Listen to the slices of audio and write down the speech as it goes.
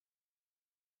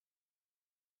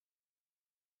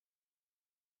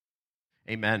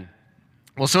Amen.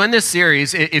 Well, so in this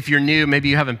series, if you're new, maybe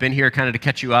you haven't been here kind of to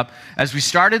catch you up, as we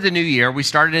started the new year, we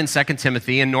started in 2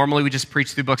 Timothy, and normally we just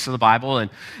preach through books of the Bible,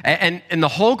 and the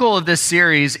whole goal of this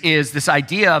series is this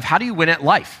idea of how do you win at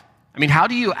life? I mean, how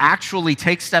do you actually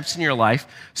take steps in your life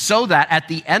so that at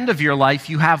the end of your life,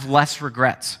 you have less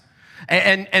regrets?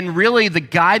 And really, the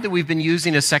guide that we've been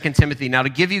using is 2 Timothy. Now, to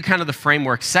give you kind of the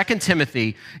framework, 2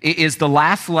 Timothy is the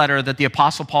last letter that the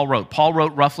Apostle Paul wrote. Paul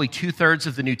wrote roughly 2/3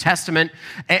 of the New Testament,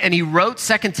 and he wrote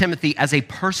 2 Timothy as a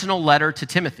personal letter to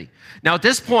Timothy. Now, at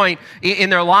this point in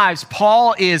their lives,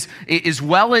 Paul is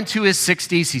well into his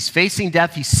 60s. He's facing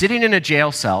death. He's sitting in a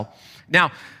jail cell.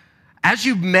 Now, as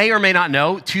you may or may not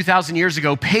know, 2,000 years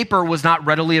ago, paper was not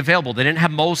readily available. They didn't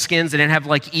have moleskins. They didn't have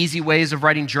like easy ways of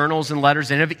writing journals and letters.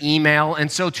 They didn't have email.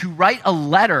 And so to write a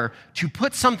letter, to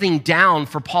put something down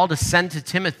for Paul to send to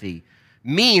Timothy,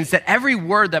 means that every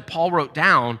word that Paul wrote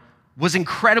down was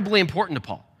incredibly important to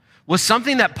Paul, was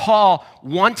something that Paul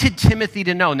wanted Timothy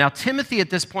to know. Now, Timothy at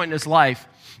this point in his life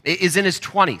is in his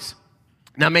 20s.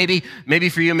 Now, maybe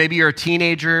for you, maybe you're a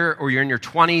teenager or you're in your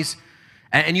 20s,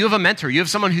 and you have a mentor. You have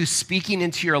someone who's speaking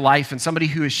into your life and somebody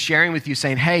who is sharing with you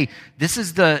saying, hey, this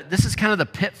is kind of the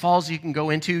pitfalls you can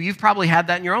go into. You've probably had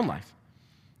that in your own life.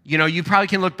 You know, you probably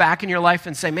can look back in your life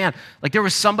and say, man, like there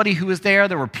was somebody who was there.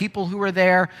 There were people who were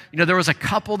there. You know, there was a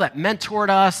couple that mentored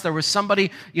us. There was somebody,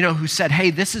 who said, hey,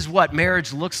 this is what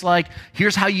marriage looks like.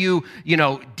 Here's how you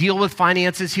deal with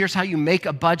finances. Here's how you make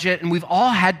a budget. And we've all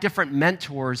had different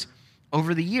mentors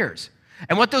over the years.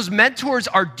 And what those mentors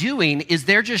are doing is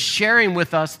they're just sharing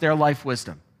with us their life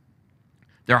wisdom,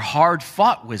 their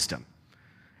hard-fought wisdom.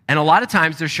 And a lot of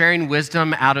times they're sharing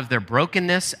wisdom out of their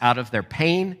brokenness, out of their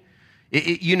pain.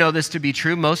 You know this to be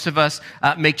true. Most of us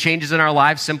make changes in our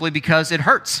lives simply because it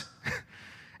hurts.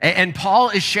 And Paul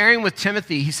is sharing with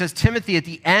Timothy. He says, Timothy, at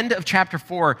the end of chapter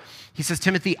 4, he says,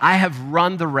 Timothy, I have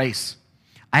run the race.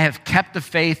 I have kept the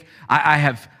faith. I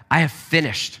have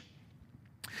finished.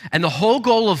 And the whole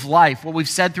goal of life, what we've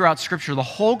said throughout Scripture, the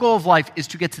whole goal of life is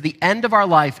to get to the end of our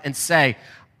life and say,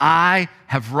 I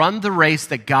have run the race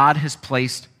that God has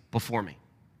placed before me.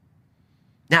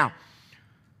 Now,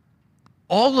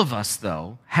 all of us,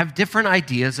 though, have different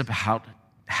ideas about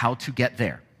how to get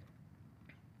there.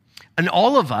 And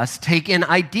all of us take in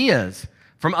ideas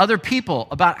from other people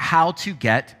about how to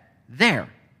get there.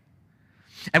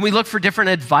 And we look for different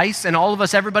advice, and all of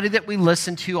us, everybody that we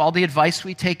listen to, all the advice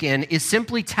we take in is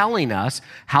simply telling us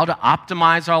how to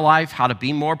optimize our life, how to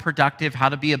be more productive, how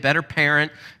to be a better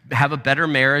parent, have a better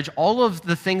marriage. All of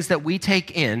the things that we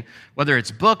take in, whether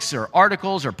it's books or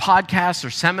articles or podcasts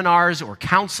or seminars or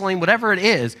counseling, whatever it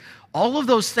is, all of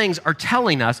those things are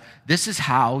telling us this is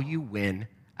how you win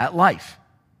at life.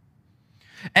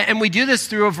 And we do this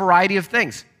through a variety of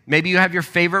things. Maybe you have your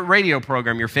favorite radio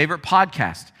program, your favorite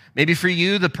podcast. Maybe for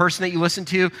you, the person that you listen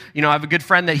to, I have a good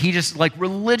friend that he just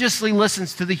religiously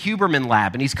listens to the Huberman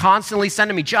Lab, and he's constantly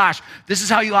sending me, Josh, this is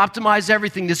how you optimize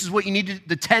everything. This is what you need to,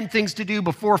 the 10 things to do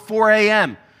before 4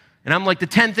 a.m. And I'm like, the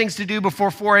 10 things to do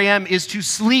before 4 a.m. is to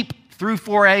sleep through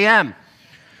 4 a.m.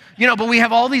 But we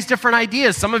have all these different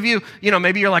ideas. Some of you,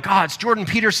 maybe you're like, it's Jordan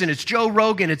Peterson, it's Joe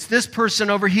Rogan, it's this person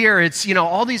over here, it's,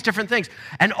 all these different things.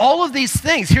 And all of these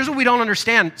things, here's what we don't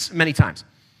understand many times.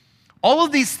 All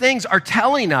of these things are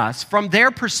telling us from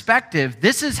their perspective,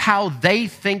 this is how they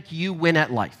think you win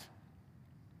at life.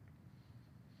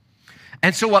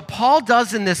 And so what Paul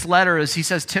does in this letter is he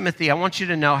says, Timothy, I want you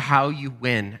to know how you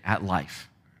win at life.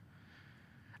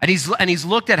 And he's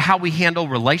looked at how we handle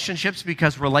relationships,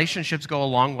 because relationships go a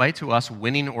long way to us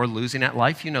winning or losing at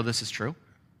life. This is true.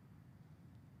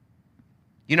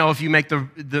 If you make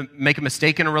a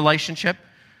mistake in a relationship,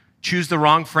 choose the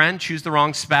wrong friend, choose the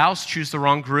wrong spouse, choose the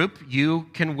wrong group, you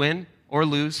can win or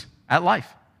lose at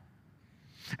life.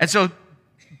 And so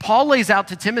Paul lays out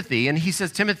to Timothy, and he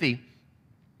says, Timothy,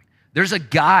 there's a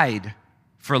guide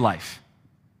for life.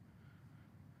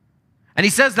 And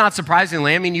he says, not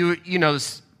surprisingly, I mean, you know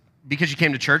this because you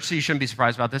came to church, so you shouldn't be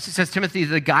surprised about this. He says, Timothy,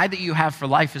 the guide that you have for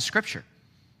life is Scripture.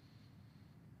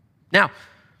 Now,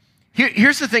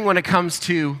 here's the thing when it comes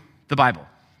to the Bible,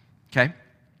 okay,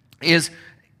 is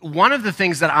one of the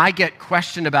things that I get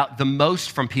questioned about the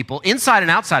most from people inside and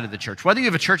outside of the church, whether you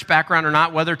have a church background or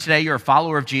not, whether today you're a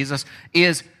follower of Jesus,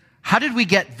 is how did we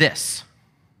get this?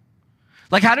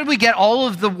 Like, how did we get all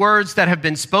of the words that have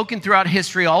been spoken throughout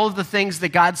history, all of the things that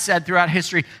God said throughout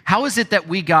history? How is it that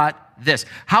we got this?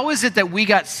 How is it that we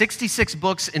got 66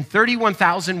 books and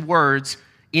 31,000 words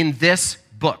in this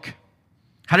book?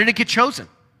 How did it get chosen?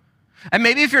 And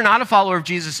maybe if you're not a follower of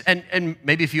Jesus, and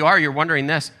maybe if you are, you're wondering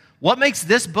this, what makes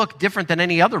this book different than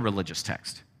any other religious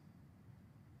text?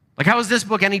 Like, how is this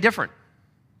book any different?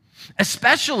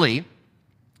 Especially,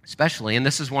 and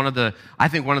this is I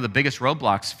think one of the biggest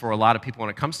roadblocks for a lot of people when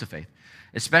it comes to faith,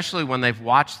 especially when they've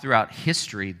watched throughout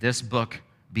history this book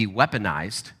be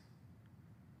weaponized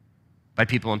by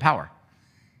people in power.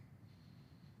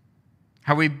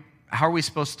 How are we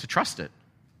supposed to trust it?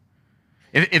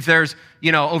 If there's,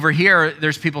 over here,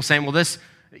 there's people saying, well, this,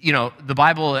 the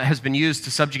Bible has been used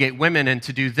to subjugate women and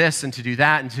to do this and to do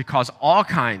that and to cause all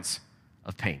kinds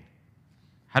of pain.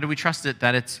 How do we trust it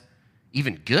that it's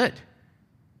even good?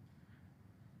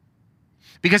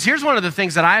 Because here's one of the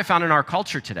things that I have found in our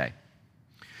culture today,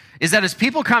 is that as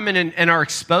people come in and are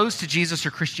exposed to Jesus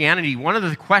or Christianity, one of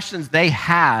the questions they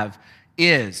have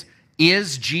is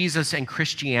Jesus and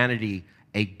Christianity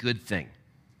a good thing?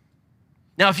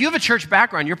 Now, if you have a church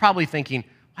background, you're probably thinking,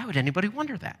 why would anybody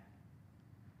wonder that?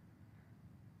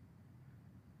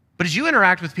 But as you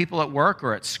interact with people at work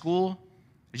or at school,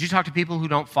 as you talk to people who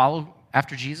don't follow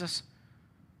after Jesus,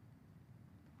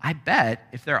 I bet,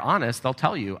 if they're honest, they'll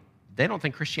tell you they don't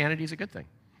think Christianity is a good thing.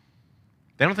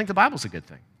 They don't think the Bible's a good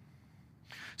thing.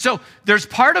 So there's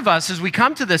part of us as we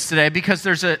come to this today, because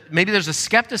maybe there's a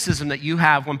skepticism that you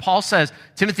have when Paul says,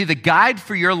 Timothy, the guide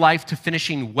for your life to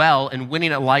finishing well and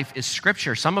winning at life is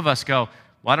Scripture. Some of us go,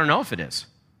 well, I don't know if it is.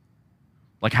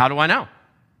 Like, how do I know?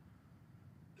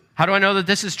 How do I know that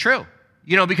this is true?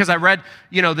 Because I read,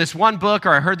 this one book, or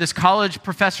I heard this college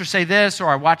professor say this, or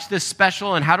I watched this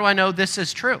special, and how do I know this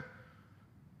is true?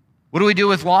 What do we do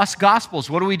with lost gospels?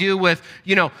 What do we do with,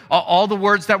 all the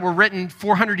words that were written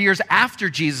 400 years after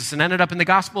Jesus and ended up in the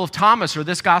Gospel of Thomas or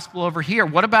this gospel over here?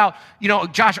 What about,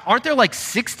 Josh, aren't there like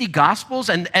 60 gospels?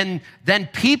 And then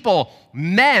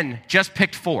men just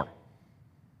picked 4.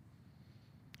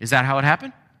 Is that how it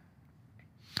happened?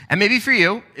 And maybe for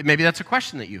you, maybe that's a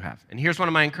question that you have. And here's one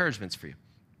of my encouragements for you.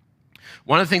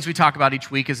 One of the things we talk about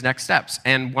each week is next steps.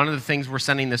 And one of the things we're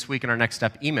sending this week in our next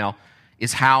step email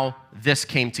is how this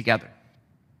came together.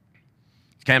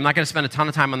 Okay, I'm not going to spend a ton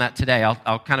of time on that today.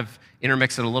 I'll kind of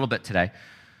intermix it a little bit today.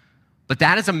 But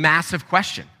that is a massive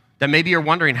question that maybe you're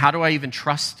wondering, how do I even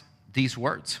trust these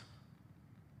words?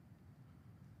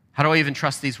 How do I even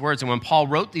trust these words? And when Paul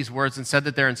wrote these words and said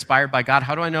that they're inspired by God,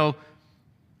 how do I know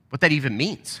what that even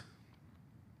means?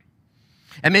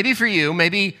 And maybe for you,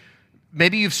 maybe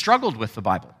you've struggled with the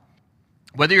Bible,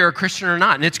 whether you're a Christian or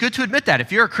not. And it's good to admit that.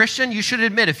 If you're a Christian, you should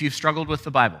admit if you've struggled with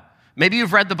the Bible. Maybe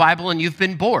you've read the Bible and you've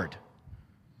been bored.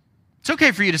 It's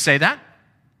okay for you to say that.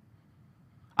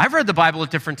 I've read the Bible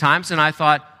at different times and I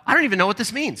thought, I don't even know what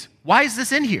this means. Why is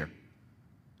this in here?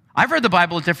 I've read the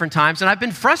Bible at different times and I've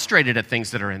been frustrated at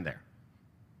things that are in there.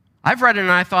 I've read it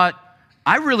and I thought,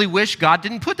 I really wish God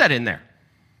didn't put that in there.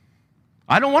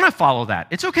 I don't want to follow that.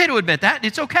 It's okay to admit that.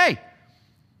 It's okay.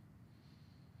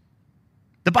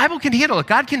 The Bible can handle it.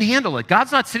 God can handle it.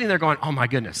 God's not sitting there going, oh my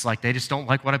goodness, like they just don't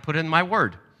like what I put in my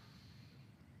word.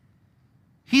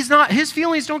 His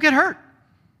feelings don't get hurt.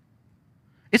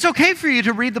 It's okay for you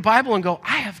to read the Bible and go,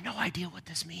 I have no idea what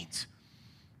this means.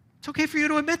 It's okay for you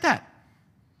to admit that.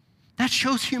 That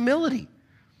shows humility.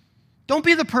 Don't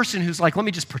be the person who's like, let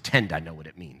me just pretend I know what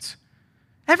it means.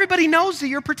 Everybody knows that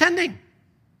you're pretending.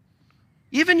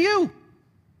 Even you.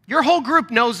 Your whole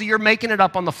group knows that you're making it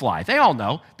up on the fly. They all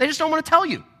know. They just don't want to tell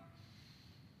you.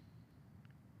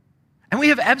 And we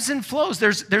have ebbs and flows.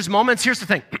 There's moments, here's the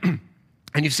thing,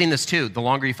 and you've seen this too, the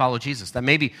longer you follow Jesus, that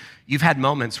maybe you've had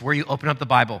moments where you open up the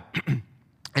Bible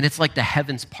and it's like the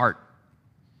heavens part.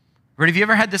 Right? Have you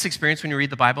ever had this experience when you read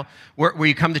the Bible where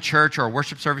you come to church or a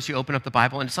worship service, you open up the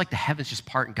Bible and it's like the heavens just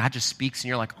part and God just speaks and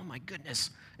you're like, oh my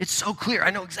goodness, it's so clear.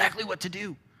 I know exactly what to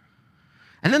do.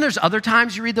 And then there's other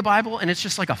times you read the Bible and it's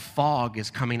just like a fog is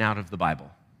coming out of the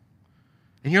Bible.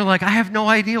 And you're like, I have no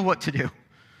idea what to do.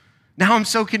 Now I'm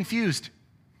so confused.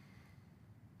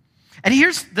 And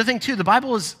here's the thing too, the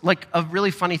Bible is like a really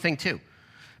funny thing too.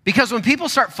 Because when people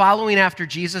start following after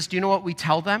Jesus, do you know what we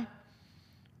tell them?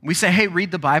 We say, hey,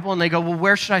 read the Bible, and they go, well,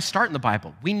 where should I start in the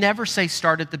Bible? We never say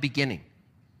start at the beginning.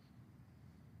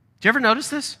 Do you ever notice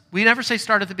this? We never say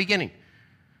start at the beginning.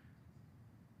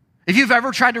 If you've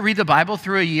ever tried to read the Bible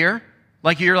through a year,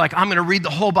 like you're like, I'm going to read the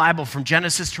whole Bible from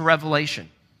Genesis to Revelation,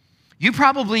 you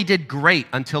probably did great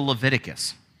until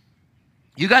Leviticus.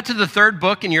 You got to the third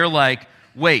book and you're like,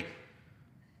 wait,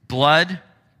 blood,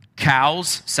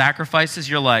 cows, sacrifices,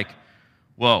 you're like,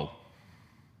 whoa.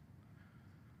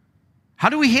 How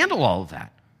do we handle all of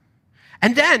that?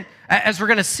 And then, as we're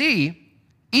going to see,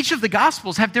 each of the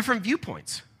Gospels have different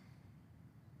viewpoints.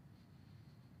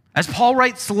 As Paul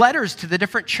writes letters to the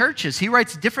different churches, he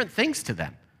writes different things to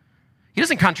them. He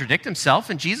doesn't contradict himself,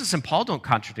 and Jesus and Paul don't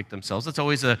contradict themselves. That's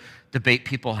always a debate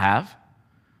people have.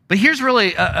 But here's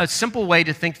really a simple way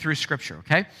to think through Scripture,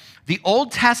 okay? The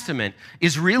Old Testament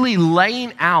is really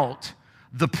laying out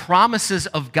the promises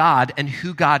of God and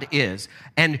who God is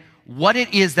and what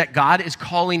it is that God is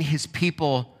calling his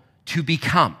people to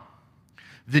become.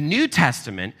 The New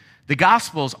Testament, the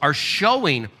Gospels, are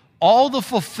showing all the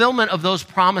fulfillment of those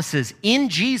promises in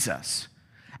Jesus.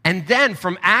 And then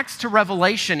from Acts to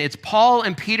Revelation, it's Paul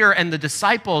and Peter and the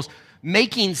disciples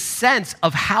making sense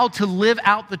of how to live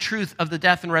out the truth of the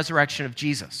death and resurrection of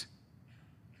Jesus.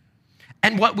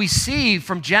 And what we see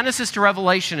from Genesis to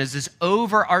Revelation is this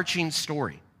overarching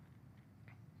story.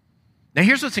 Now,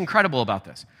 here's what's incredible about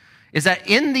this, is that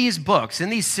in these books, in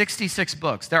these 66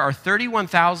 books, there are over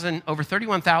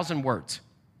 31,000 words,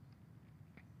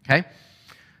 okay?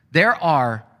 There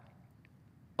are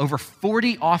over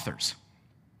 40 authors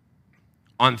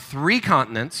on 3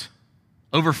 continents,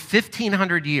 over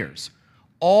 1,500 years,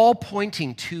 all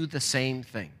pointing to the same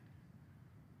thing,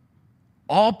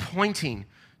 all pointing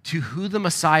to who the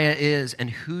Messiah is and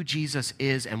who Jesus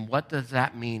is and what does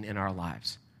that mean in our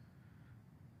lives.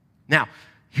 Now,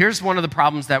 here's one of the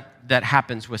problems that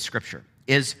happens with Scripture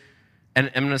is,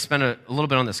 and I'm going to spend a little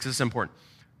bit on this because it's important.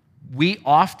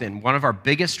 One of our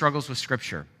biggest struggles with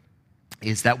Scripture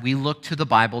is that we look to the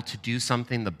Bible to do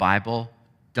something the Bible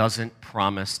doesn't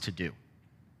promise to do.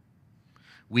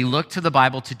 We look to the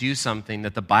Bible to do something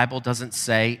that the Bible doesn't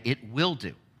say it will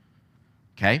do,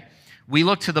 okay? We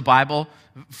look to the Bible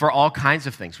for all kinds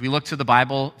of things. We look to the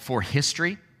Bible for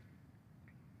history,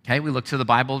 okay? We look to the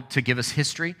Bible to give us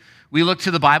history. We look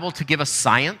to the Bible to give us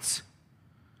science,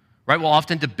 right? We'll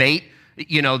often debate,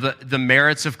 the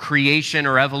merits of creation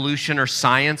or evolution or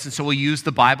science, and so we'll use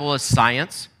the Bible as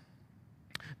science.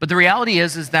 But the reality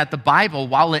is that the Bible,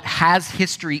 while it has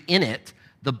history in it,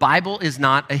 the Bible is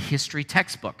not a history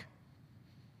textbook,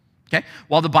 okay?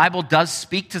 While the Bible does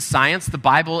speak to science, the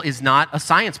Bible is not a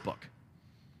science book.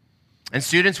 And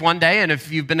students, one day, and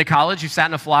if you've been to college, you sat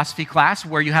in a philosophy class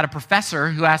where you had a professor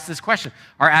who asked this question: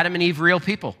 are Adam and Eve real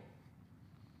people?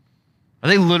 Are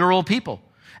they literal people?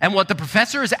 And what the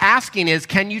professor is asking is,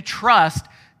 can you trust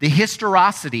the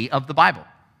historicity of the Bible?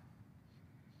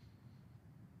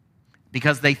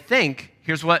 Because they think,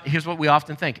 here's what we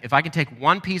often think: if I can take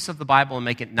one piece of the Bible and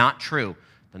make it not true,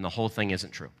 then the whole thing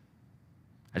isn't true.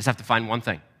 I just have to find one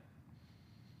thing.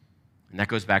 And that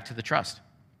goes back to the trust.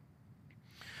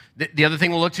 The other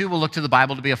thing we'll look to the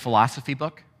Bible to be a philosophy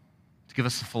book, to give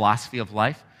us a philosophy of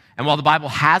life. And while the Bible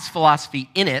has philosophy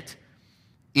in it,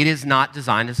 it is not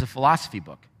designed as a philosophy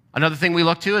book. Another thing we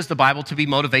look to is the Bible to be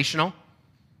motivational,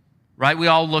 right? We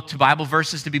all look to Bible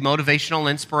verses to be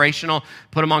motivational, inspirational,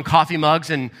 put them on coffee mugs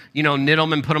and, knit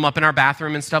them and put them up in our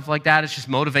bathroom and stuff like that. It's just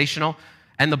motivational.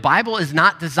 And the Bible is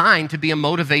not designed to be a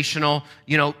motivational,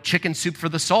 chicken soup for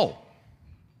the soul.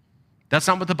 That's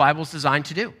not what the Bible is designed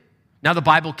to do. Now, the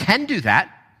Bible can do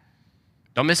that.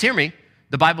 Don't mishear me.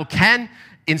 The Bible can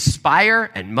inspire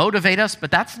and motivate us,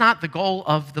 but that's not the goal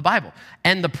of the Bible.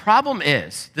 And the problem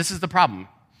is, this is the problem.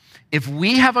 If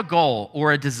we have a goal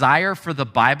or a desire for the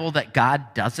Bible that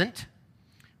God doesn't,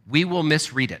 we will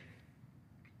misread it.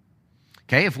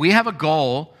 Okay? If we have a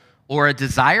goal or a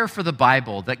desire for the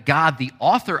Bible that God, the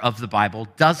author of the Bible,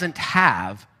 doesn't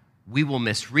have, we will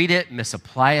misread it,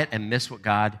 misapply it, and miss what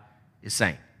God is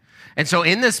saying. And so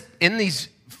in these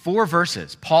 4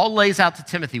 verses, Paul lays out to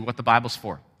Timothy what the Bible's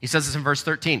for. He says this in verse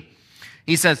 13.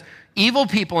 He says, evil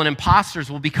people and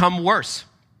imposters will become worse,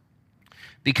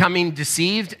 becoming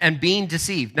deceived and being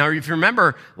deceived. Now, if you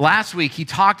remember last week, he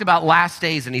talked about last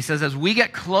days, and he says, as we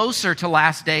get closer to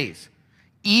last days,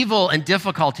 evil and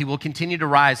difficulty will continue to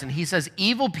rise. And he says,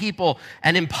 evil people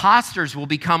and imposters will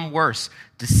become worse,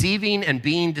 deceiving and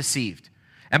being deceived.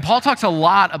 And Paul talks a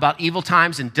lot about evil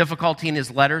times and difficulty in his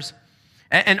letters.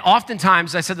 And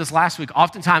oftentimes, I said this last week,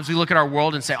 oftentimes we look at our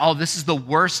world and say, oh, this is the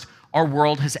worst our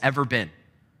world has ever been.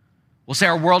 We'll say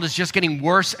our world is just getting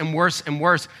worse and worse and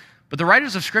worse. But the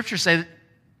writers of Scripture say,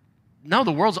 no,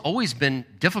 the world's always been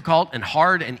difficult and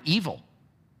hard and evil.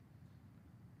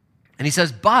 And he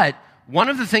says, but one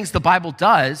of the things the Bible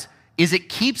does is it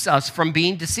keeps us from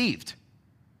being deceived.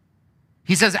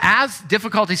 He says, as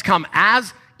difficulties come,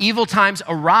 as evil times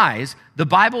arise, the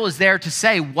Bible is there to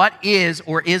say what is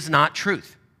or is not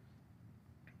truth.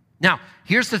 Now,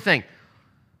 here's the thing.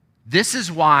 This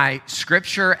is why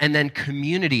Scripture and then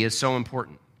community is so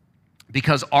important.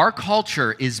 Because our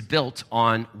culture is built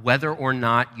on whether or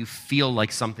not you feel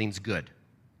like something's good.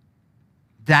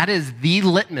 That is the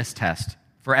litmus test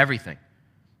for everything.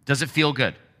 Does it feel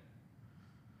good?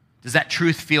 Does that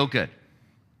truth feel good?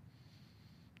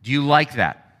 Do you like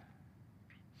that?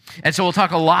 And so we'll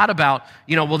talk a lot about,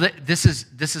 this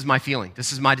is my feeling.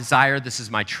 This is my desire. This is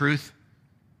my truth.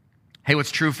 Hey, what's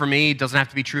true for me doesn't have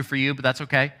to be true for you, but that's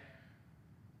okay.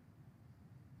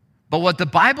 But what the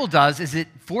Bible does is it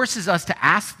forces us to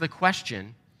ask the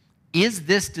question, is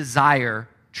this desire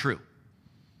true?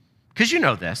 Because you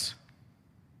know this.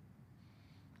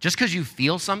 Just because you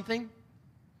feel something,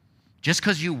 just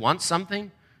because you want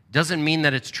something, doesn't mean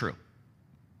that it's true.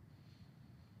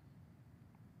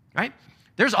 Right?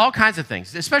 There's all kinds of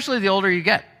things, especially the older you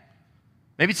get.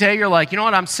 Maybe today you're like, you know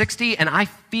what, I'm 60 and I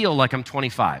feel like I'm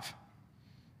 25.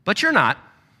 But you're not.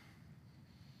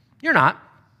 You're not.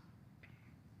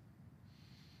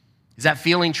 Is that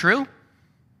feeling true?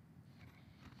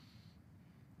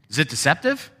 Is it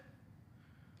deceptive?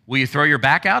 Will you throw your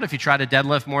back out if you try to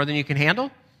deadlift more than you can handle?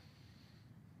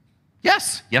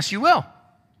 Yes. Yes, you will.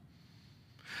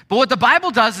 But what the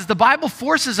Bible does is the Bible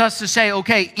forces us to say,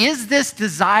 okay, is this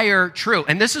desire true?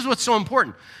 And this is what's so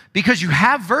important, because you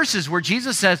have verses where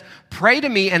Jesus says, pray to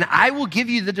me and I will give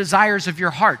you the desires of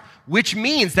your heart, which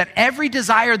means that every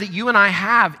desire that you and I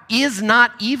have is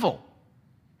not evil.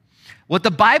 What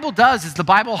the Bible does is the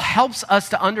Bible helps us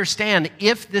to understand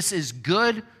if this is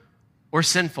good or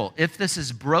sinful, if this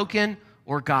is broken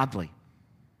or godly.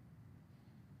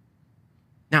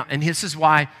 Now, and this is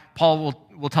why Paul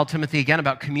will tell Timothy again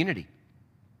about community.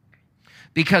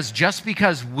 Because just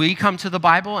because we come to the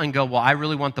Bible and go, well, I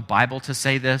really want the Bible to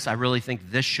say this, I really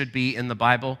think this should be in the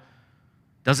Bible,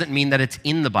 doesn't mean that it's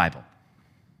in the Bible.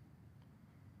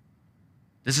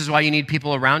 This is why you need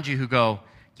people around you who go,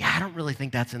 yeah, I don't really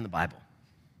think that's in the Bible.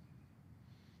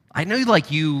 I know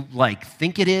you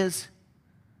think it is.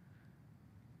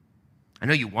 I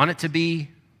know you want it to be.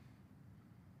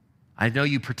 I know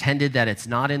you pretended that it's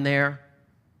not in there.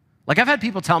 Like, I've had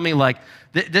people tell me, like,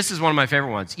 this is one of my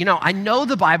favorite ones. You know, I know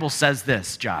the Bible says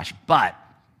this, Josh, but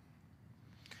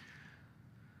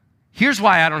here's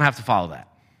why I don't have to follow that.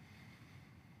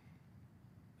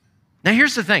 Now,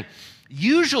 here's the thing.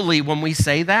 Usually when we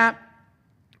say that,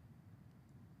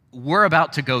 we're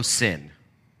about to go sin.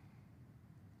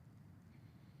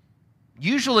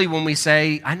 Usually when we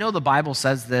say, I know the Bible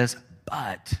says this,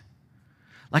 but,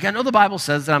 like, I know the Bible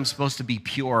says that I'm supposed to be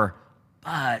pure,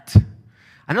 but,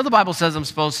 I know the Bible says I'm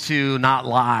supposed to not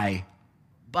lie,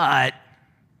 but,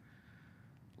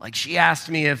 like, she asked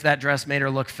me if that dress made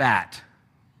her look fat.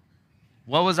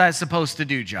 What was I supposed to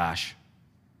do, Josh?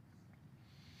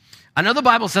 I know the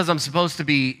Bible says I'm supposed to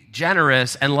be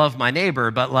generous and love my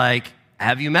neighbor, but, like,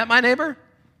 have you met my neighbor?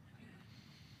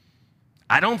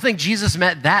 I don't think Jesus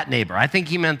met that neighbor. I think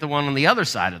he meant the one on the other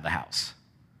side of the house.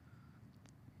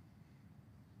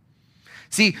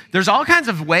 See, there's all kinds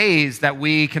of ways that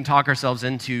we can talk ourselves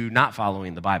into not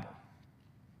following the Bible.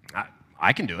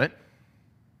 I can do it.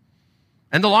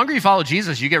 And the longer you follow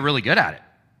Jesus, you get really good at it.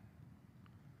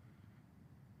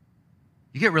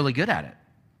 You get really good at it.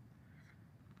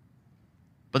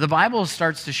 But the Bible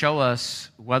starts to show us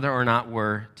whether or not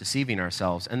we're deceiving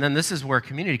ourselves. And then this is where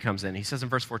community comes in. He says in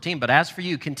verse 14, but as for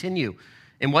you, continue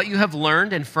in what you have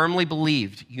learned and firmly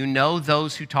believed. You know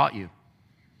those who taught you.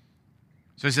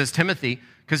 So he says, Timothy,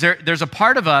 because there's a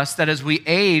part of us that as we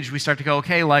age, we start to go,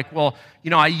 okay, like, well, you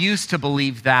know, I used to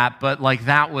believe that, but like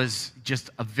that was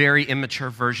just a very immature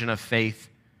version of faith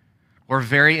or a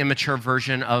very immature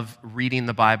version of reading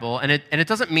the Bible. And it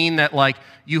doesn't mean that like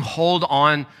you hold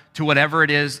on to whatever it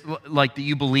is like that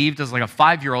you believed as like a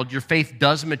 5-year-old. Your faith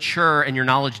does mature and your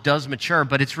knowledge does mature,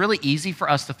 but it's really easy for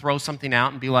us to throw something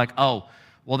out and be like, oh,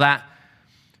 well, that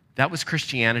was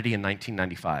Christianity in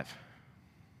 1995.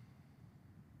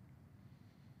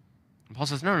 And Paul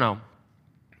says, no.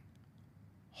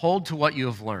 Hold to what you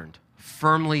have learned,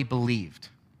 firmly believed.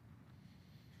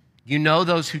 You know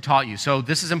those who taught you. So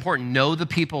this is important. Know the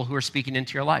people who are speaking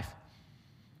into your life.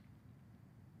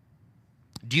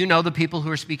 Do you know the people who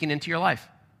are speaking into your life?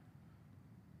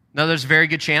 No, there's a very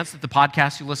good chance that the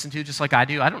podcasts you listen to, just like I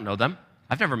do, I don't know them.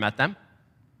 I've never met them.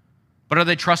 But are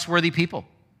they trustworthy people?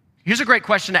 Here's a great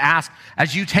question to ask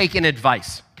as you take in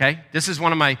advice, okay? This is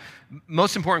one of my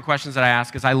most important questions that I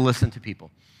ask as I listen to people.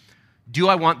 Do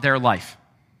I want their life?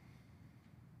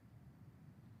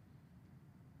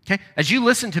 Okay? As you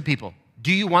listen to people,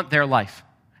 do you want their life?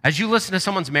 As you listen to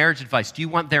someone's marriage advice, do you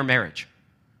want their marriage?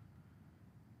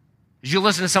 As you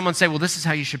listen to someone say, well, this is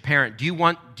how you should parent, do you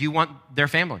want their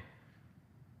family?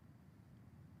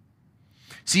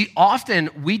 See, often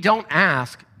we don't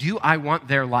ask, do I want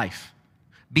their life?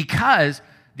 Because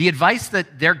the advice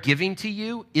that they're giving to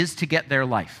you is to get their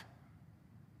life.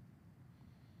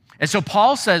 And so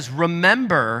Paul says,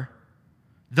 remember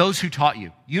those who taught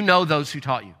you. You know those who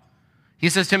taught you. He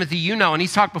says, Timothy, you know, and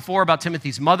he's talked before about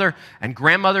Timothy's mother and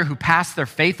grandmother who passed their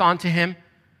faith on to him. And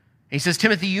he says,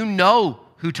 Timothy, you know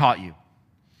who taught you.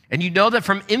 And you know that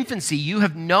from infancy you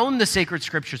have known the sacred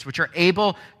scriptures, which are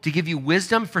able to give you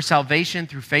wisdom for salvation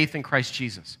through faith in Christ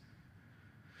Jesus.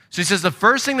 So he says the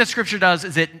first thing that Scripture does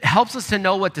is it helps us to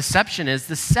know what deception is.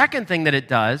 The second thing that it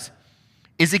does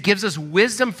is it gives us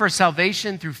wisdom for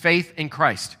salvation through faith in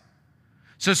Christ.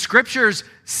 So Scriptures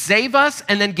save us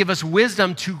and then give us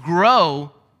wisdom to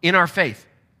grow in our faith.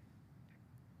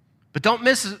 But don't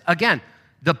miss, again,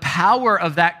 the power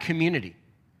of that community.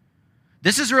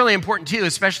 This is really important too,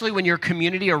 especially when your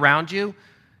community around you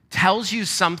tells you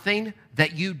something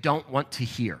that you don't want to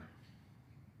hear.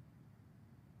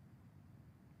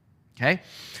 Okay?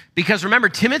 Because remember,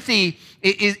 Timothy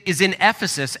is in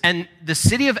Ephesus, and the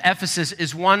city of Ephesus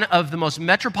is one of the most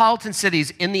metropolitan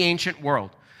cities in the ancient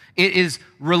world. It is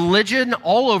religion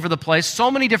all over the place. So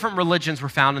many different religions were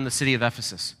found in the city of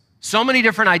Ephesus. So many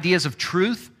different ideas of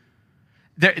truth.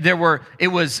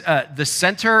 It was the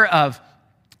center of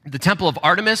the Temple of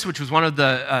Artemis, which was one of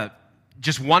the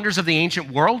just wonders of the ancient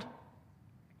world.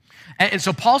 And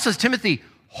so Paul says, Timothy,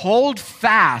 hold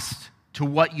fast to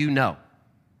what you know.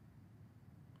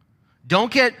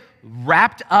 Don't get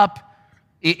wrapped up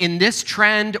in this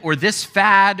trend or this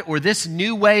fad or this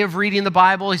new way of reading the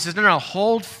Bible. He says, no,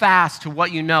 hold fast to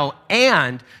what you know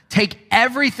and take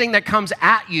everything that comes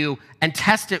at you and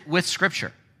test it with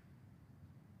Scripture.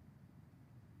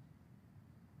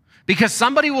 Because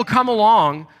somebody will come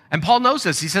along, and Paul knows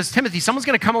this. He says, Timothy, someone's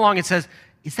going to come along and says,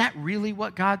 is that really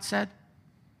what God said?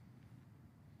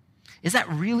 Is that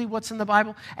really what's in the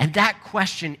Bible? And that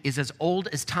question is as old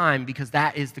as time because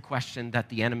that is the question that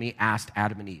the enemy asked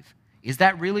Adam and Eve. Is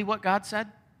that really what God said?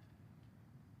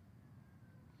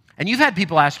 And you've had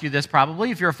people ask you this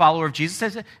probably if you're a follower of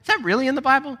Jesus. Is that really in the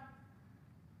Bible?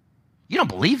 You don't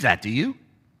believe that, do you?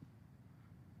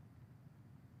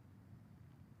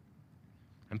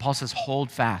 And Paul says,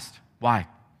 hold fast. Why?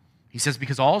 He says,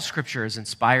 because all Scripture is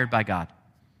inspired by God.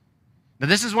 Now,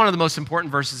 this is one of the most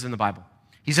important verses in the Bible.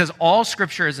 He says, all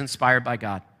Scripture is inspired by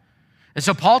God. And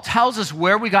so Paul tells us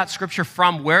where we got Scripture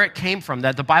from, where it came from,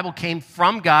 that the Bible came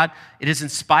from God. It is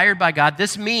inspired by God.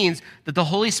 This means that the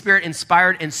Holy Spirit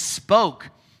inspired and spoke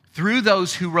through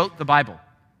those who wrote the Bible.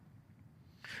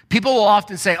 People will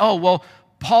often say, oh, well,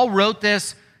 Paul wrote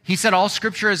this. He said all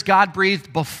Scripture is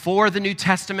God-breathed before the New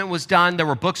Testament was done. There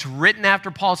were books written after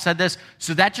Paul said this.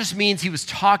 So that just means he was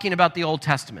talking about the Old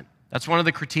Testament. That's one of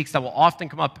the critiques that will often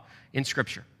come up in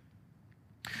Scripture.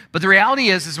 But the reality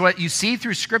is what you see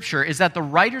through Scripture is that the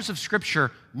writers of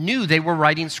Scripture knew they were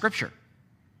writing Scripture.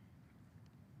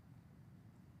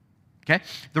 Okay?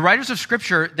 The writers of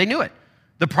Scripture, they knew it.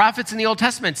 The prophets in the Old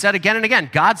Testament said again and again,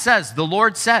 God says, the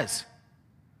Lord says.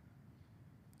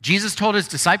 Jesus told his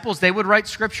disciples they would write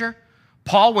Scripture.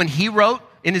 Paul, when he wrote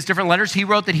in his different letters, he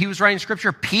wrote that he was writing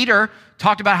Scripture. Peter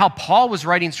talked about how Paul was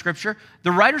writing Scripture.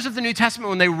 The writers of the New Testament,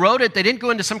 when they wrote it, they didn't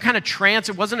go into some kind of trance.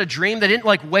 It wasn't a dream. They didn't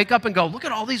wake up and go, look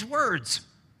at all these words.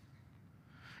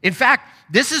 In fact,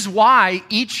 this is why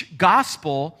each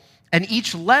gospel and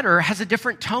each letter has a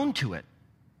different tone to it.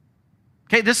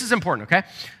 Okay, this is important, okay?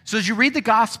 So as you read the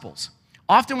Gospels,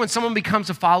 often when someone becomes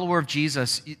a follower of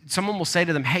Jesus, someone will say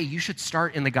to them, hey, you should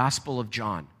start in the Gospel of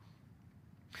John.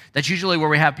 That's usually where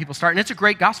we have people start, and it's a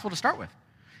great gospel to start with,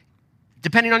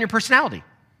 depending on your personality.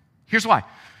 Here's why.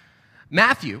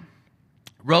 Matthew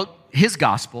wrote his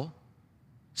gospel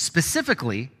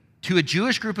specifically to a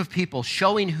Jewish group of people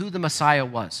showing who the Messiah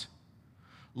was.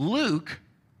 Luke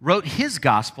wrote his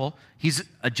gospel. He's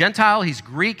a Gentile, he's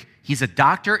Greek, he's a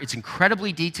doctor. It's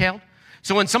incredibly detailed.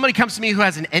 So when somebody comes to me who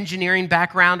has an engineering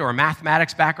background or a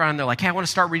mathematics background, they're like, hey, I want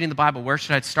to start reading the Bible. Where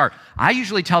should I start? I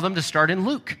usually tell them to start in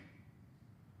Luke.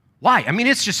 Why? I mean,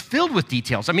 it's just filled with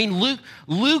details. I mean,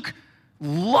 Luke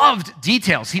loved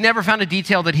details. He never found a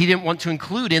detail that he didn't want to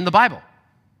include in the Bible.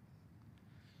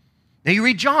 Now you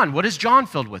read John. What is John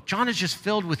filled with? John is just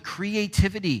filled with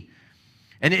creativity.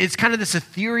 And it's kind of this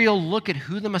ethereal look at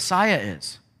who the Messiah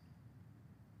is.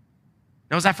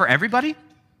 Now, is that for everybody?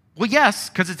 Well, yes,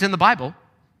 because it's in the Bible.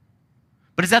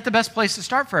 But is that the best place to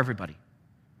start for everybody?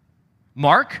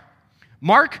 Mark,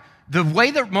 the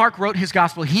way that Mark wrote his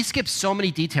gospel, he skipped so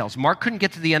many details. Mark couldn't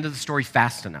get to the end of the story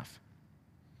fast enough.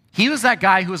 He was that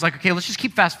guy who was like, okay, let's just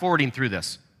keep fast forwarding through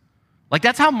this.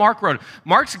 That's how Mark wrote it.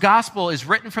 Mark's gospel is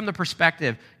written from the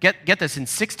perspective, get this, in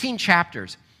 16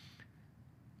 chapters.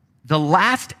 The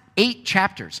last 8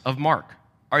 chapters of Mark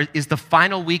is the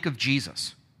final week of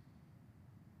Jesus.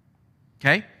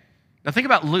 Okay? Now think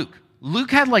about Luke. Luke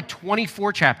had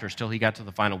 24 chapters till he got to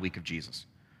the final week of Jesus.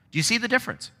 Do you see the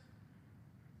difference?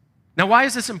 Now, why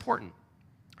is this important?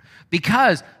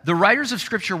 Because the writers of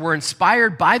Scripture were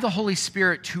inspired by the Holy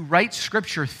Spirit to write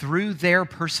Scripture through their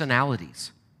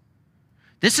personalities.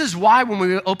 This is why when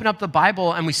we open up the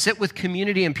Bible and we sit with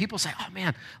community and people say, oh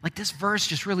man, like this verse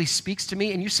just really speaks to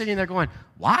me. And you're sitting there going,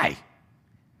 why?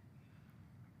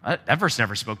 That verse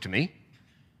never spoke to me.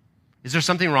 Is there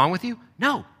something wrong with you?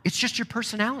 No, it's just your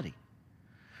personality.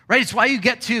 Right? It's why you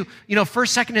get to,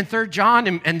 1st, 2nd, and 3rd John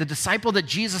and the disciple that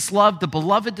Jesus loved, the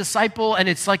beloved disciple, and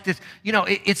it's like this,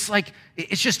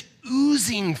 it's just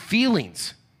oozing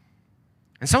feelings.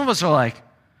 And some of us are like,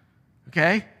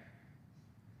 okay.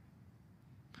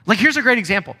 Like, here's a great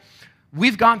example.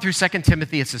 We've gone through 2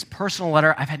 Timothy. It's this personal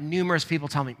letter. I've had numerous people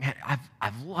tell me, man,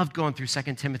 I've loved going through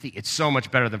 2 Timothy. It's so much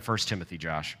better than 1 Timothy,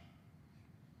 Josh.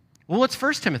 Well, what's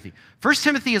 1 Timothy? 1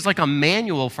 Timothy is like a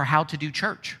manual for how to do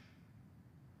church.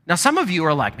 Now, some of you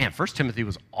are like, man, 1 Timothy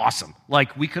was awesome.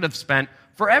 Like, we could have spent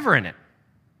forever in it.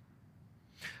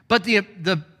 But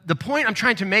the point I'm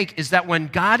trying to make is that when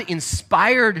God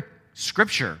inspired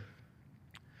Scripture,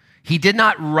 he did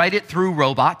not write it through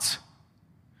robots.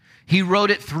 He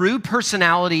wrote it through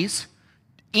personalities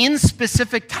in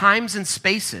specific times and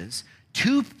spaces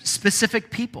to specific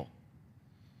people.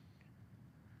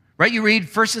 Right? You read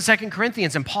 1st and 2nd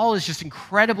Corinthians, and Paul is just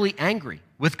incredibly angry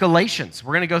with Galatians.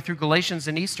 We're going to go through Galatians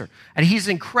and Easter. And he's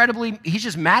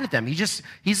just mad at them.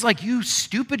 He's like, you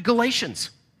stupid Galatians.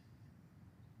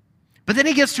 But then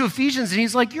he gets to Ephesians, and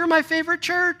he's like, you're my favorite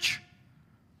church.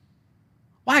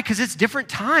 Why? Because it's different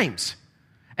times.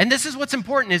 And this is what's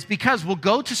important, is because we'll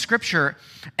go to Scripture,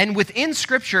 and within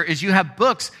Scripture is you have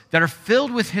books that are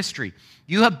filled with history.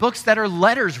 You have books that are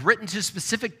letters written to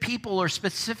specific people or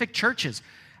specific churches.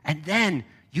 And then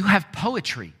you have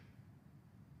poetry.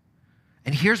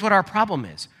 And here's what our problem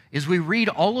is we read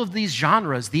all of these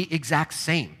genres the exact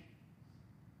same.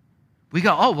 We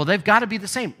go, oh, well, they've got to be the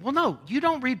same. Well, no, you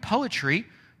don't read poetry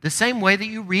the same way that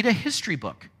you read a history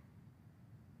book.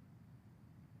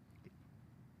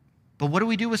 But what do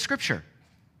we do with Scripture?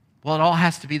 Well, it all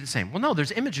has to be the same. Well, no,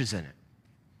 there's images in it.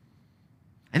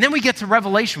 And then we get to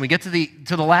Revelation. We get to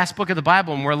the last book of the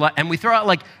Bible, and we throw out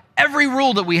like every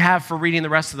rule that we have for reading the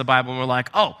rest of the Bible, and we're like,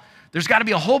 oh, there's got to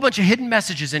be a whole bunch of hidden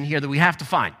messages in here that we have to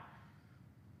find.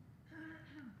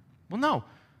 Well, no.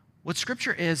 What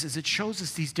Scripture is it shows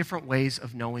us these different ways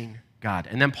of knowing God.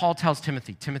 And then Paul tells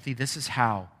Timothy, this is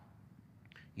how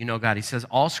you know God. He says,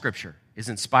 all Scripture is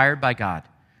inspired by God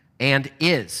and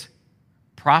is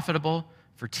profitable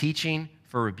for teaching,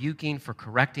 for rebuking, for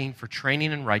correcting, for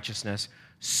training in righteousness,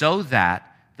 so that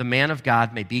the man of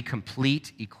God may be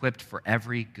complete, equipped for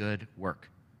every good work.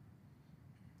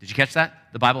 Did you catch that?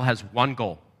 The Bible has one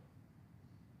goal.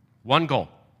 One goal.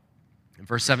 In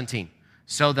verse 17,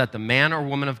 so that the man or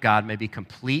woman of God may be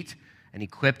complete and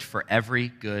equipped for every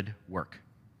good work.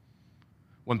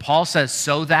 When Paul says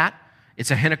so that,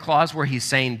 it's a hint clause where he's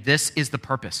saying this is the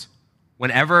purpose.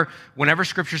 Whenever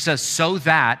Scripture says so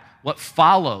that, what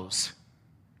follows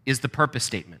is the purpose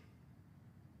statement.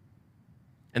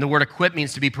 And the word equip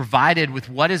means to be provided with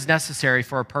what is necessary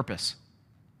for a purpose.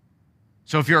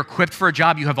 So if you're equipped for a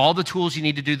job, you have all the tools you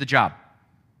need to do the job.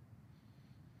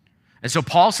 And so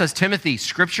Paul says, Timothy,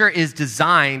 Scripture is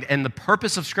designed, and the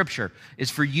purpose of Scripture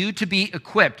is for you to be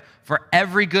equipped for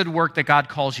every good work that God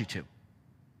calls you to.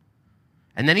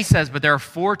 And then he says, but there are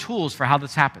 4 tools for how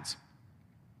this happens.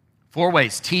 4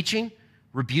 ways: teaching,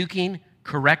 rebuking,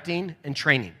 correcting, and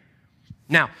training.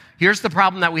 Now, here's the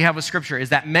problem that we have with Scripture, is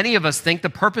that many of us think the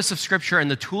purpose of Scripture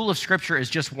and the tool of Scripture is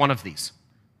just one of these.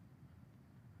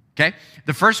 Okay?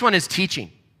 The first one is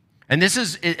teaching. And this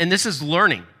is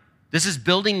learning. This is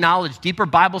building knowledge, deeper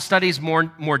Bible studies,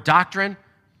 more doctrine.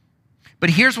 But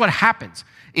here's what happens,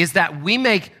 is that we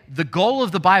make the goal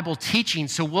of the Bible teaching,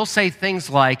 so we'll say things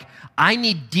like, I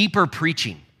need deeper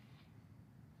preaching.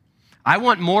 I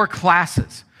want more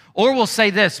classes. Or we'll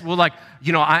say this, we're like,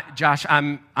 Josh,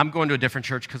 I'm going to a different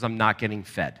church because I'm not getting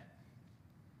fed.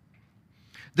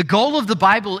 The goal of the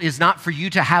Bible is not for you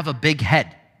to have a big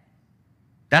head.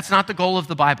 That's not the goal of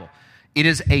the Bible. It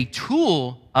is a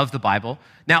tool of the Bible.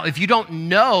 Now, if you don't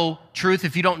know truth,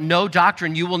 if you don't know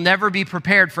doctrine, you will never be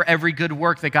prepared for every good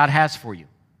work that God has for you.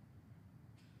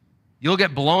 You'll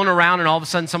get blown around, and all of a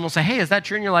sudden someone will say, hey, is that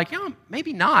true? And you're like, yeah,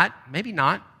 maybe not, maybe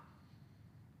not.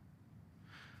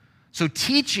 So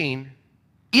teaching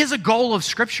is a goal of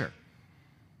Scripture.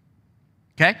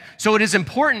 Okay? So it is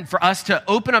important for us to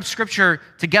open up Scripture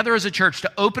together as a church,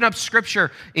 to open up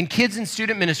Scripture in kids and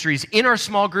student ministries, in our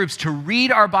small groups, to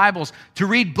read our Bibles, to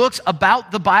read books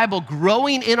about the Bible,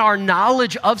 growing in our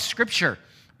knowledge of Scripture.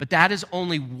 But that is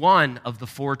only one of the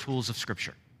 4 tools of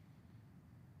Scripture.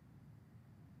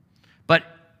 But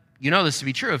you know this to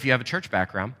be true if you have a church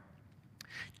background.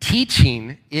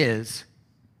 Teaching is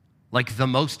like the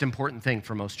most important thing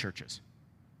for most churches.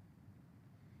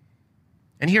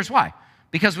 And here's why.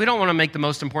 because we don't want to make the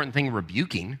most important thing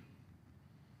rebuking.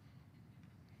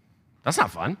 That's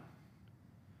not fun.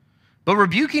 But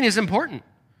rebuking is important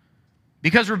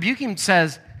because rebuking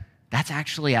says that's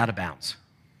actually out of bounds.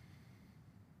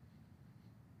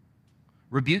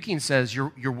 Rebuking says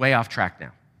you're way off track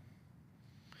now.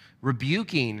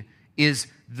 Rebuking is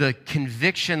the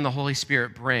conviction the Holy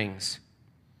Spirit brings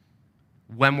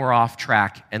when we're off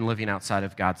track and living outside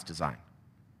of God's design.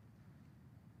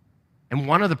 And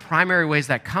one of the primary ways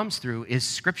that comes through is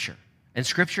Scripture. And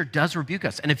Scripture does rebuke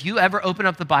us. And if you ever open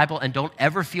up the Bible and don't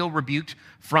ever feel rebuked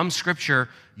from Scripture,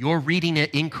 you're reading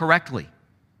it incorrectly.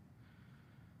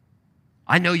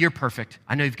 I know you're perfect.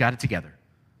 I know you've got it together.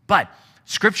 But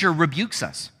Scripture rebukes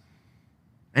us.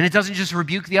 And it doesn't just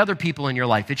rebuke the other people in your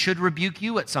life. It should rebuke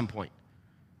you at some point.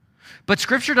 But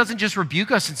Scripture doesn't just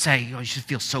rebuke us and say, you should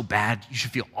feel so bad. You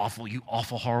should feel awful. You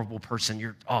awful, horrible person.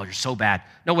 You're so bad.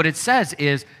 No, what it says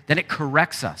is that it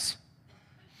corrects us.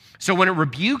 So when it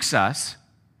rebukes us,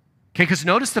 okay, because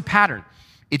notice the pattern.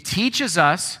 It teaches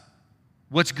us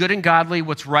what's good and godly,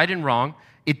 what's right and wrong.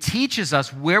 It teaches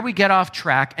us where we get off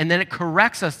track, and then it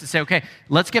corrects us to say, okay,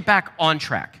 let's get back on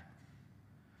track.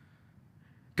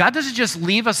 God doesn't just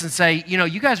leave us and say,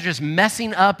 you guys are just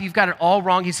messing up. You've got it all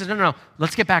wrong. He says, no,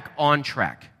 let's get back on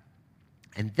track.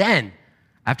 And then,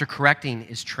 after correcting,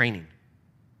 is training.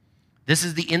 This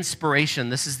is the inspiration.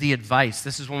 This is the advice.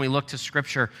 This is when we look to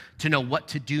Scripture to know what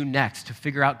to do next, to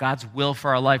figure out God's will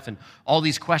for our life and all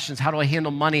these questions. How do I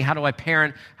handle money? How do I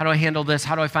parent? How do I handle this?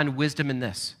 How do I find wisdom in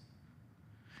this?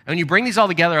 And when you bring these all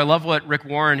together, I love what Rick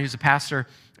Warren, who's a pastor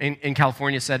in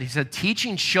California, said. He said,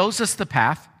 teaching shows us the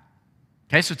path.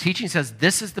 Okay, so teaching says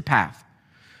this is the path.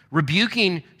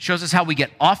 Rebuking shows us how we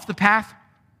get off the path.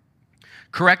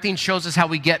 Correcting shows us how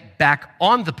we get back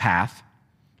on the path.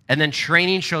 And then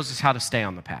training shows us how to stay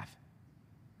on the path.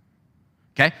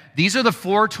 Okay, these are the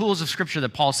 4 tools of Scripture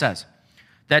that Paul says.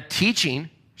 That teaching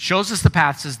shows us the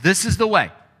path, says this is the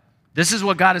way. This is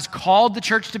what God has called the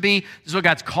church to be. This is what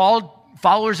God's called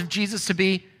followers of Jesus to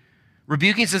be.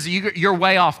 Rebuking says you're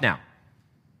way off now.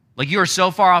 Like you are so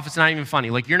far off, it's not even funny.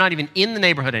 Like you're not even in the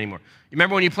neighborhood anymore. You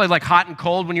remember when you played like hot and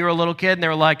cold when you were a little kid and they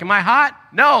were like, am I hot?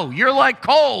 No, you're like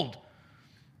cold.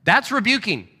 That's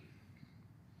rebuking.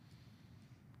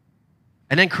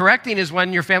 And then correcting is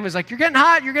when your family's like, you're getting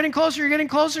hot, you're getting closer, you're getting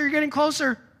closer, you're getting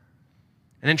closer.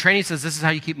 And then training says this is how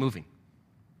you keep moving.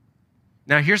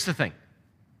 Now here's the thing,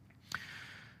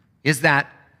 is that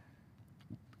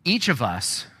each of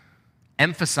us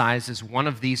emphasizes one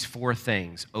of these 4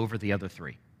 things over the other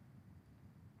 3.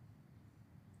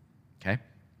 Okay?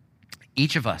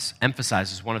 Each of us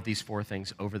emphasizes one of these 4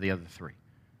 things over the other 3.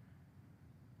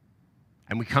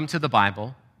 And we come to the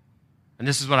Bible, and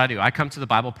this is what I do. I come to the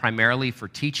Bible primarily for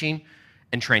teaching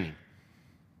and training.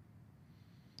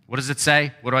 What does it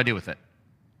say? What do I do with it?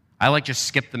 I just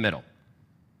skip the middle.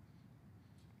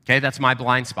 Okay, that's my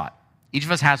blind spot. Each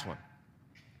of us has one.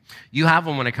 You have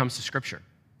one when it comes to Scripture.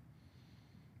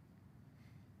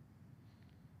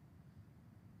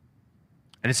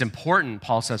 And it's important,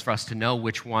 Paul says, for us to know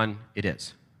which one it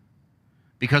is.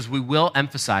 Because we will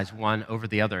emphasize one over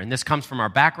the other. And this comes from our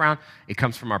background. It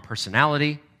comes from our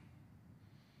personality.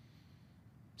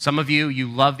 Some of you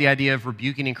love the idea of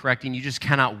rebuking and correcting. You just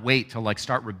cannot wait to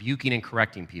start rebuking and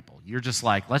correcting people. You're just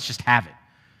like, let's just have it.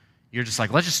 You're just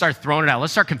like, let's just start throwing it out.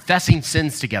 Let's start confessing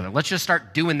sins together. Let's just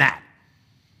start doing that.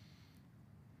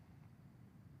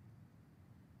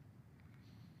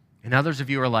 And others of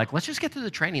you are like, let's just get to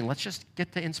the training. Let's just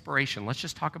get the inspiration. Let's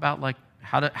just talk about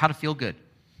how to feel good.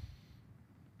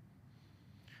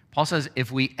 Paul says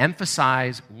if we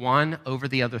emphasize one over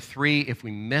the other 3, if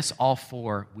we miss all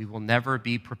 4, we will never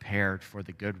be prepared for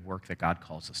the good work that God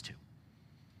calls us to.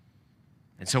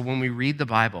 And so when we read the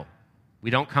Bible, we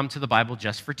don't come to the Bible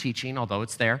just for teaching, although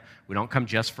it's there. We don't come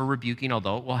just for rebuking,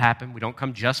 although it will happen. We don't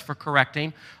come just for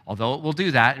correcting, although it will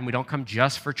do that. And we don't come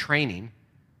just for training,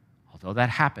 although that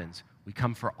happens. We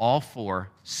come for all 4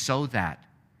 so that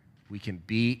we can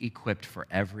be equipped for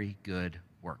every good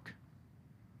work.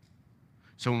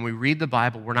 So when we read the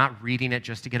Bible, we're not reading it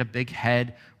just to get a big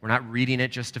head. We're not reading it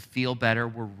just to feel better.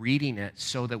 We're reading it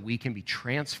so that we can be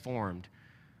transformed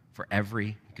for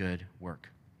every good work.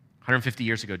 150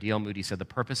 years ago, D.L. Moody said, the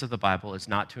purpose of the Bible is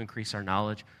not to increase our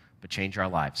knowledge, but change our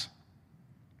lives.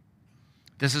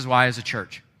 This is why, as a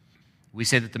church, we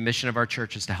say that the mission of our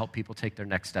church is to help people take their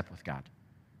next step with God.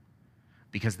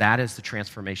 Because that is the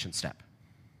transformation step.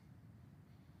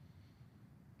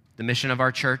 The mission of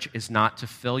our church is not to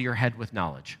fill your head with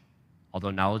knowledge,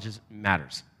 although knowledge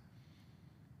matters.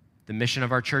 The mission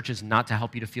of our church is not to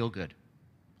help you to feel good,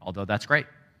 although that's great.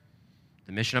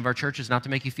 The mission of our church is not to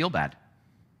make you feel bad,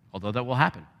 although that will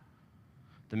happen.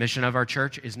 The mission of our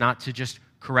church is not to just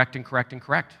correct and correct and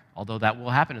correct, although that will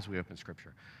happen as we open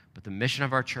Scripture. But the mission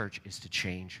of our church is to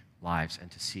change lives and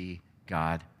to see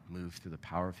God move through the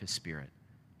power of His Spirit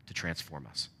to transform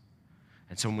us.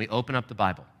 And so when we open up the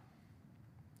Bible,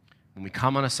 when we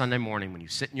come on a Sunday morning, when you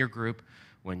sit in your group,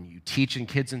 when you teach in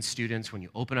kids and students, when you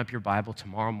open up your Bible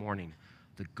tomorrow morning,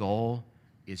 the goal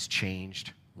is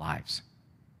changed lives.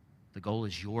 The goal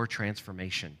is your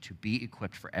transformation to be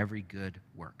equipped for every good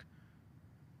work.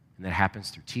 And that happens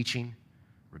through teaching,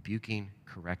 rebuking,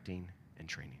 correcting, and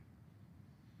training.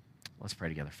 Let's pray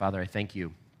together. Father, I thank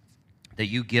you that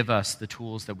you give us the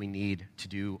tools that we need to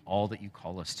do all that you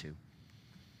call us to.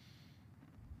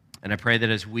 And I pray that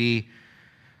as we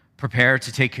prepare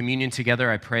to take communion together,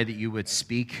 I pray that you would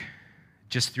speak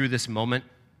just through this moment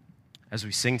as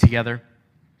we sing together,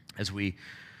 as we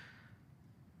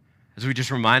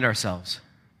just remind ourselves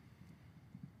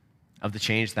of the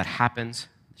change that happens,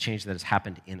 the change that has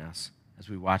happened in us as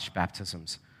we watch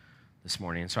baptisms this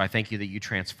morning. And so I thank you that you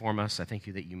transform us. I thank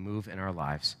you that you move in our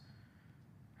lives.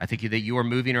 I thank you that you are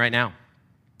moving right now.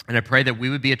 And I pray that we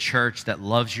would be a church that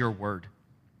loves your word.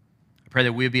 I pray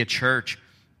that we would be a church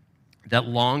that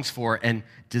longs for and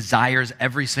desires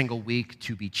every single week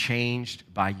to be changed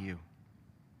by you,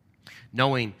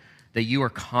 knowing that you are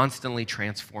constantly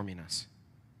transforming us.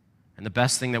 And the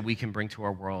best thing that we can bring to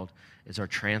our world is our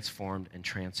transformed and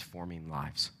transforming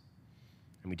lives.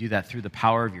 And we do that through the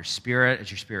power of your Spirit, as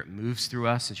your Spirit moves through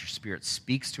us, as your Spirit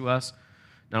speaks to us,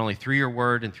 not only through your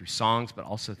word and through songs, but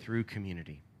also through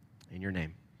community. In your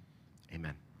name,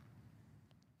 amen.